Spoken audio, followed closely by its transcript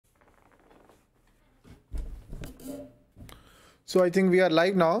So I think we are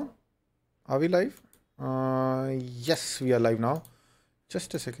live now. Are we live? Yes, we are live now.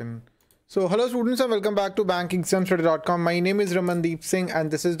 Just a second. So hello students and welcome back to bankexamstudy.com. My name is Ramandeep Singh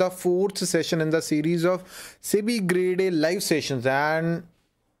and this is the fourth session in the series of SEBI Grade A live sessions. And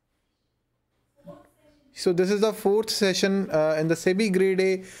so this is the fourth session in the SEBI Grade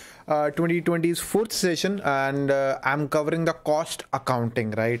A 2020's fourth session, and I'm covering the cost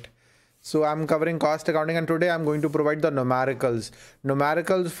accounting, right? So I'm covering cost accounting, and today I'm going to provide the numericals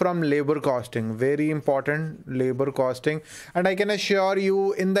from labor costing. Very important, labor costing. And I can assure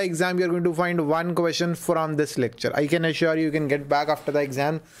you in the exam you're going to find one question from this lecture. I can assure you can get back after the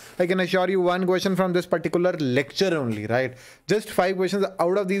exam. I can assure you one question from this particular lecture only, right? Just 5 questions.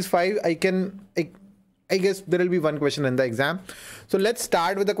 Out of these 5, I guess there will be one question in the exam. So let's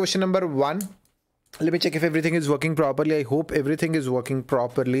start with the question number 1. Let me check if everything is working properly. I hope everything is working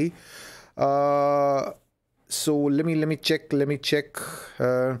properly. So let me check. Before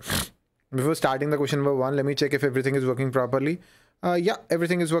starting the question number 1, let me check if everything is working properly. Yeah,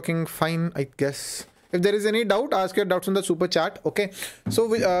 everything is working fine, I guess. If there is any doubt, ask your doubts on the super chat. Okay. So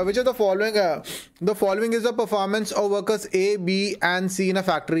which of the following? The following is the performance of workers A, B, and C in a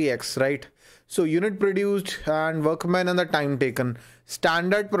factory X, right? So unit produced and workmen and the time taken.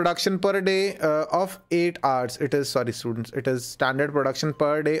 Standard production per day of 8 hours. It is, sorry students, it is standard production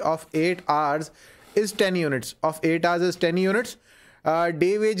per day of 8 hours is 10 units. Of 8 hours is 10 units.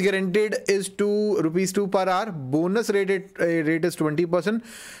 Day wage guaranteed is rupees 2 per hour. Bonus rate is 20%.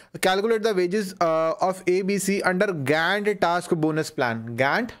 Calculate the wages of ABC under Gantt task bonus plan.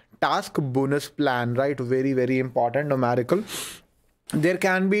 Gantt task bonus plan, right? Very, very important numerical. There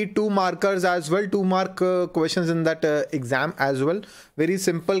can be 2 markers as well, 2 mark questions in that exam as well. Very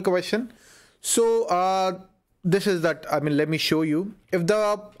simple question. So this is that, let me show you. If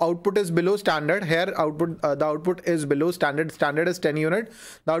the output is below standard, here the output is below standard. Standard is 10 unit.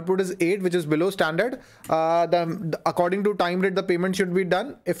 The output is 8, which is below standard. According to time rate, the payment should be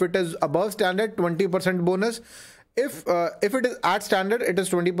done. If it is above standard, 20% bonus. If it is at standard, it is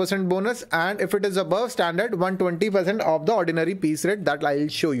 20% bonus, and if it is above standard, 120% of the ordinary piece rate that I'll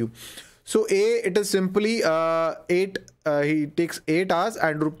show you. So A, it is simply 8. He takes 8 hours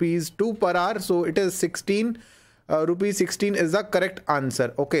and rupees 2 per hour, so it is 16. Rupees 16 is the correct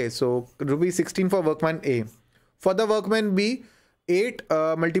answer. Okay, so rupees 16 for workman A. For the workman B, 8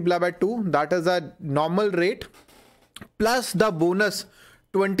 multiplied by 2, that is a normal rate, plus the bonus.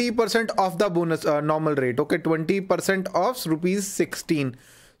 20% of the bonus normal rate. Okay, 20% of rupees 16.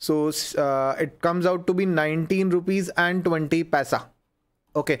 So it comes out to be 19 rupees and 20 paisa.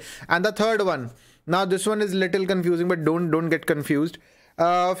 Okay, and the third one. Now this one is little confusing, but don't get confused.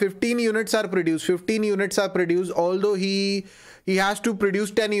 15 units are produced. 15 units are produced. Although he has to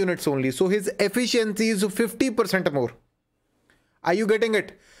produce 10 units only. So his efficiency is 50% more. Are you getting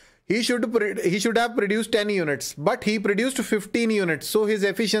it? He should have produced 10 units, but he produced 15 units. So his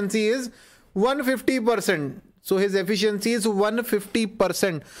efficiency is 150%. So his efficiency is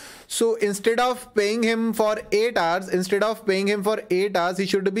 150%. So instead of paying him for 8 hours, he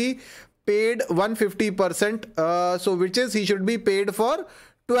should be paid 150%. So which is he should be paid for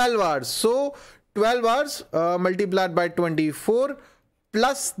 12 hours. So 12 hours multiplied by 24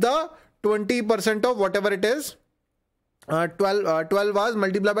 plus the 20% of whatever it is. 12 hours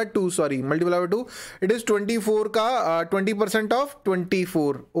multiplied by 2, it is 24 ka 20% of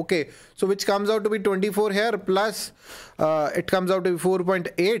 24. Okay, so which comes out to be 24 here, plus it comes out to be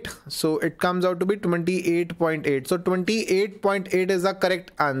 4.8, so it comes out to be 28.8. so 28.8 is the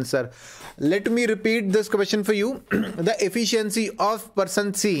correct answer. Let me repeat this question for you. The efficiency of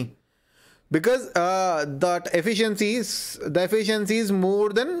person C, because the efficiency is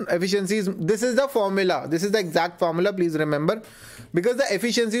more than efficiencies. This is the formula. This is the exact formula. Please remember, because the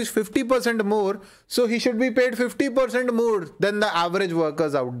efficiency is 50% more, so he should be paid 50% more than the average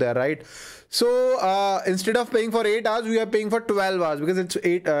workers out there, right? So instead of paying for 8 hours, we are paying for 12 hours because it's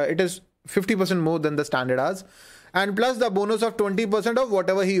 8. It is 50% more than the standard hours, and plus the bonus of 20% of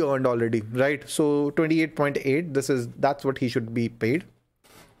whatever he earned already, right? So 28.8. That's what he should be paid.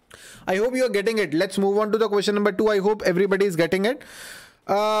 I hope you are getting it. Let's move on to the question number 2. I hope everybody is getting it.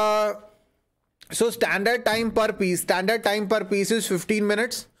 So standard time per piece. Standard time per piece is 15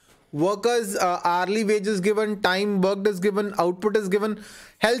 minutes. Workers hourly wages given, time worked is given, output is given.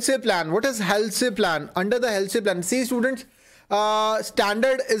 Halsey plan. What is Halsey plan? Under the Halsey plan, see students,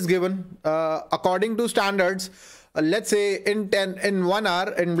 standard is given according to standards. Let's say in 1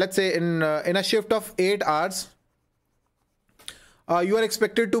 hour, and let's say in a shift of 8 hours. You are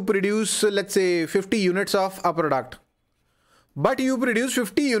expected to produce, let's say, 50 units of a product, but you produce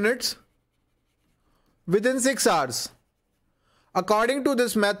 50 units within 6 hours. According to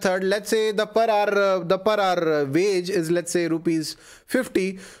this method, let's say the per hour wage is, let's say, rupees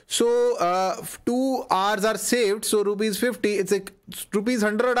 50. So 2 hours are saved. So rupees 50, it's like rupees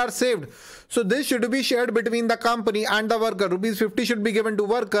 100 are saved. So this should be shared between the company and the worker. Rupees 50 should be given to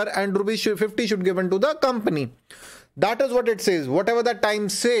worker and rupees 50 should be given to the company. That is what it says. Whatever the time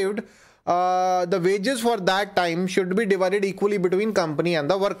saved, the wages for that time should be divided equally between company and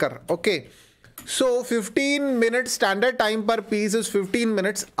the worker. Okay. So 15 minutes standard time per piece is 15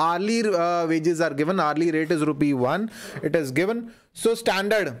 minutes. Hourly wages are given. Hourly rate is rupee 1. It is given. So the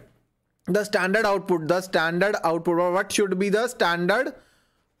standard output, what should be the standard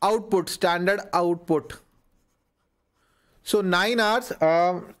output? So 9 hours.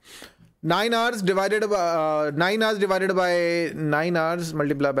 9 hours divided by 9 hours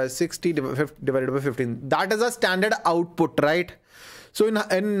multiplied by 60 divided by 15. That is a standard output, right? So in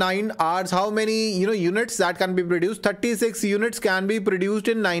 9 hours, how many units that can be produced? 36 units can be produced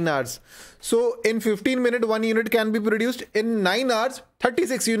in 9 hours. So in 15 minutes, 1 unit can be produced. In 9 hours,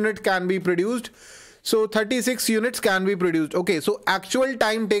 36 units can be produced. So 36 units can be produced. Okay, so actual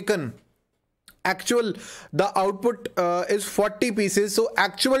time taken. The output is 40 pieces. So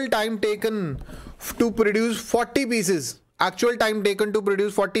actual time taken to produce 40 pieces. Actual time taken to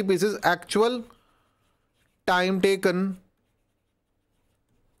produce 40 pieces. Actual time taken.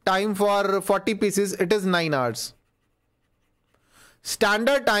 Time for 40 pieces, it is 9 hours.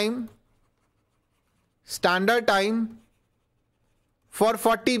 Standard time for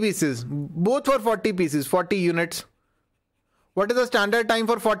 40 pieces, both for 40 pieces, 40 units. What is the standard time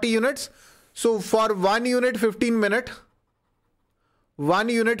for 40 units? So for 1 unit, 15 minutes. 1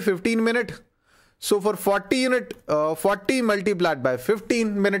 unit, 15 minutes. So for 40 unit, 40 multiplied by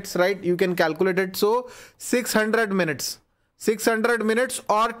 15 minutes, right? You can calculate it. So 600 minutes. 600 minutes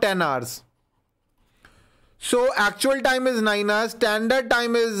or 10 hours. So actual time is 9 hours. Standard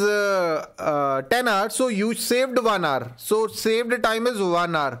time is 10 hours. So you saved 1 hour. So saved time is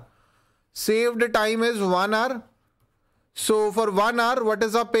 1 hour. Saved time is 1 hour. So for 1 hour, what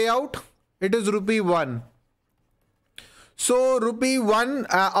is the payout? It is rupee 1. So rupee 1,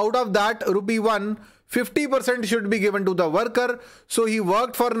 out of that rupee 1, 50% should be given to the worker. So he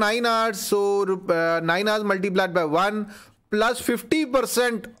worked for 9 hours. So 9 hours multiplied by 1 plus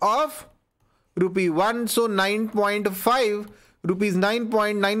 50% of rupee 1. So 9.5 rupees,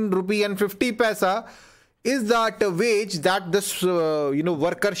 9.9 rupee and 50 paisa is that wage that this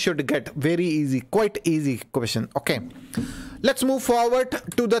worker should get. Very easy, quite easy question. Okay, let's move forward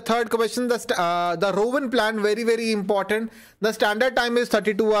to the third question. The Rowan plan, very important. The standard time is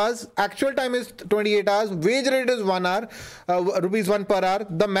 32 hours. Actual time is 28 hours. Wage rate is 1 hour, rupees 1 per hour.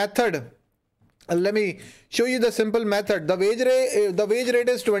 The method. Let me show you the simple method. The wage rate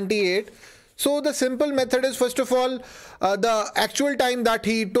is 28. So the simple method is, first of all, the actual time that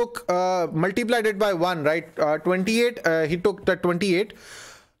he took, multiplied it by 1, right? 28, he took the 28,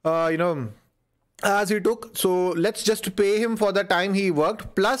 as he took. So let's just pay him for the time he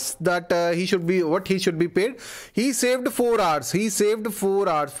worked, plus that he should be paid. He saved 4 hours. He saved 4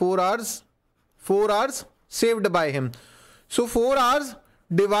 hours. 4 hours saved by him. So 4 hours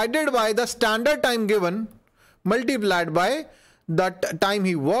divided by the standard time given, multiplied by that time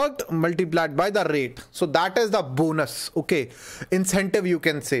he worked, multiplied by the rate. So that is the bonus. Okay, incentive you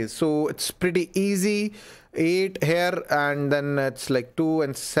can say. So it's pretty easy. 8 here and then it's like 2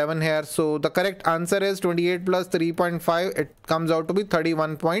 and 7 here. So the correct answer is 28 plus 3.5. It comes out to be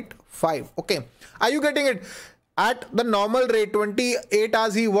 31.5. Okay, are you getting it? At the normal rate, 28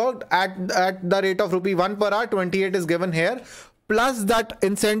 hours he worked at the rate of rupee 1 per hour. 28 is given here, plus that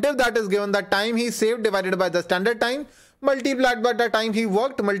incentive that is given, the time he saved divided by the standard time, multiplied by the time he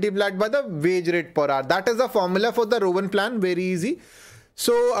worked, multiplied by the wage rate per hour. That is the formula for the Rowan plan. Very easy.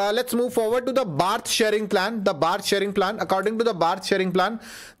 So let's move forward to the Barth sharing plan. The Barth sharing plan. According to the Barth sharing plan,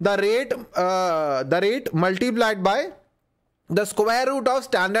 the rate multiplied by the square root of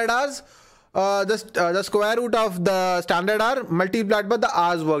standard hours, the square root of the standard hour multiplied by the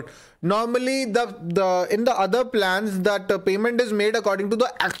hours worked. Normally, in the other plans, that payment is made according to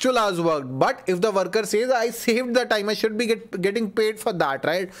the actual hours worked. But if the worker says, I saved the time, I should be getting paid for that,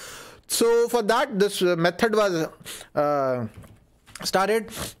 right? So for that, this method was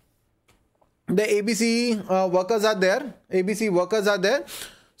started. The ABC workers are there. ABC workers are there.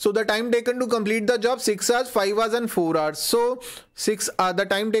 So the time taken to complete the job, 6 hours, 5 hours and 4 hours. So the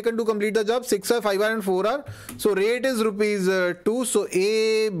time taken to complete the job, 6 hours, 5 hours and 4 hours. So rate is rupees 2. So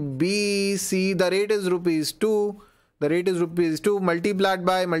A, B, C, the rate is rupees 2. The rate is rupees 2 multiplied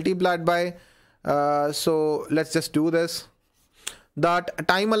by. So let's just do this. That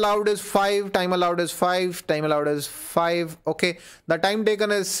time allowed is 5, time allowed is 5, time allowed is 5. Okay, the time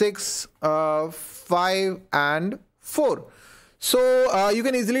taken is 6, 5 and 4. So you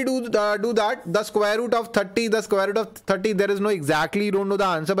can easily do that. The square root of 30, there is no exactly, you don't know the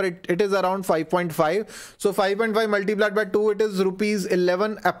answer, but it is around 5.5. So 5.5 multiplied by 2, it is rupees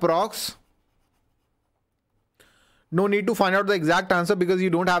 11 approx. No need to find out the exact answer because you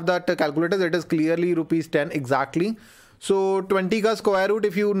don't have that calculator. It is clearly rupees 10 exactly. So 20 ka square root,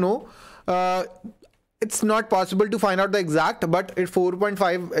 if you know, it's not possible to find out the exact, but it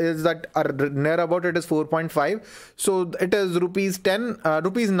 4.5 is that near about it is 4.5. So it is rupees 10,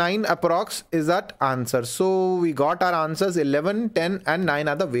 rupees 9 approx is that answer. So we got our answers. 11, 10 and 9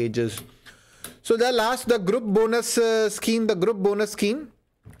 are the wages. So the last, the group bonus scheme.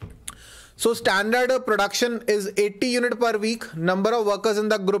 So standard production is 80 unit per week. Number of workers in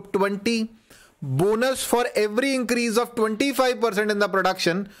the group 20. Bonus for every increase of 25% in the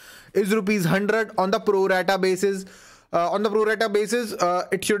production is rupees 100 on the pro rata basis.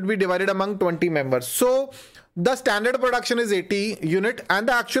 It should be divided among 20 members. So the standard production is 80 unit and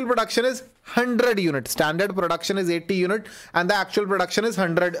the actual production is 100 units. Standard production is 80 unit and the actual production is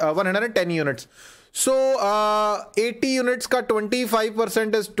 110 units. So 80 units ka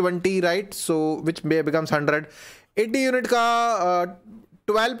 25% is 20, right? So which becomes 100. 80 unit ka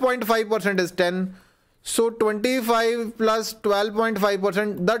 12.5% is 10. So 25 plus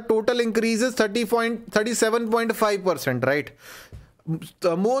 12.5%, the total increase is 37.5%, right?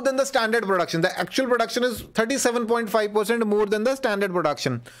 More than the standard production. The actual production is 37.5% more than the standard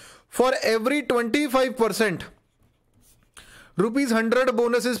production. For every 25%, rupees 100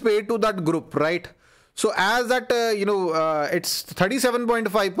 bonus is paid to that group, right? So as that, it's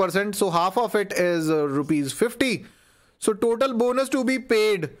 37.5%. So half of it is rupees 50. So total bonus to be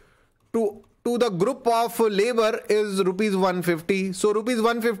paid to the group of labor is rupees 150. So rupees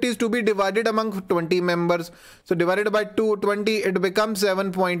 150 is to be divided among 20 members. So divided by 220, it becomes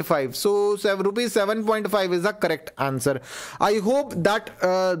 7.5. So rupees 7.5 is the correct answer. I hope that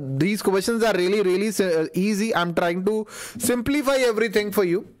these questions are really easy. I'm trying to simplify everything for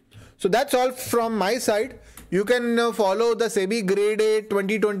you. So that's all from my side. You can follow the SEBI Grade A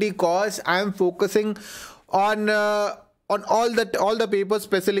 2020 course. I am focusing on all the papers,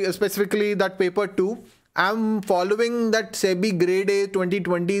 specifically that paper 2. I'm following that SEBI Grade A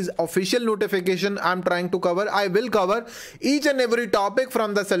 2020's official notification. I'm trying to cover. I will cover each and every topic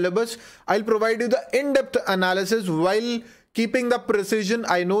from the syllabus. I'll provide you the in-depth analysis while keeping the precision.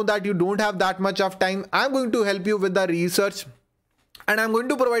 I know that you don't have that much of time. I'm going to help you with the research. And I'm going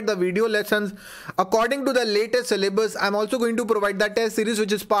to provide the video lessons according to the latest syllabus. I'm also going to provide the test series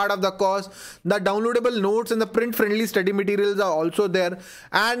which is part of the course. The downloadable notes and the print friendly study materials are also there.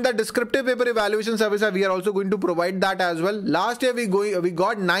 And the descriptive paper evaluation service, we are also going to provide that as well. Last year we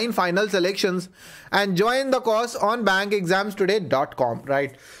got 9 final selections, and join the course on bankexamstoday.com,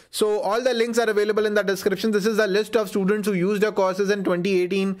 right? So all the links are available in the description. This is a list of students who used their courses in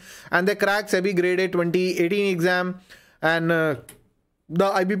 2018 and they cracked SEBI Grade A 2018 exam and the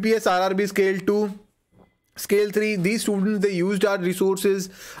IBPS RRB Scale 2, Scale 3. These students, they used our resources,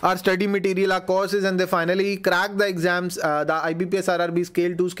 our study material, our courses, and they finally cracked the exams. The IBPS RRB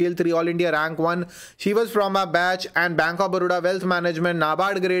Scale 2, Scale 3, All India Rank 1. She was from our batch, and Bank of Baroda Wealth Management,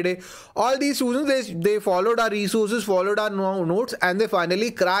 NABARD Grade A. All these students, they followed our resources, followed our notes, and they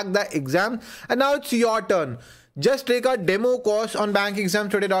finally cracked the exam. And now it's your turn. Just take a demo course on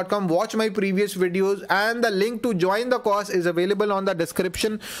bankexamstoday.com, watch my previous videos, and the link to join the course is available on the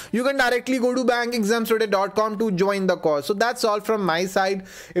description. You can directly go to bankexamstoday.com to join the course. So that's all from my side.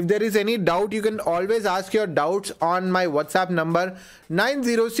 If there is any doubt, you can always ask your doubts on my WhatsApp number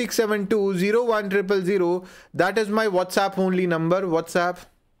 906720100. That is my WhatsApp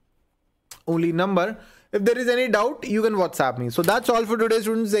only number. If there is any doubt, you can WhatsApp me. So that's all for today,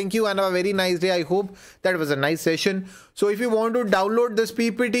 students. Thank you and have a very nice day. I hope that was a nice session. So if you want to download this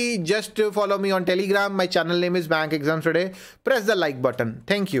PPT, just follow me on Telegram. My channel name is Bank Exams Today. Press the like button.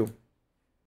 Thank you.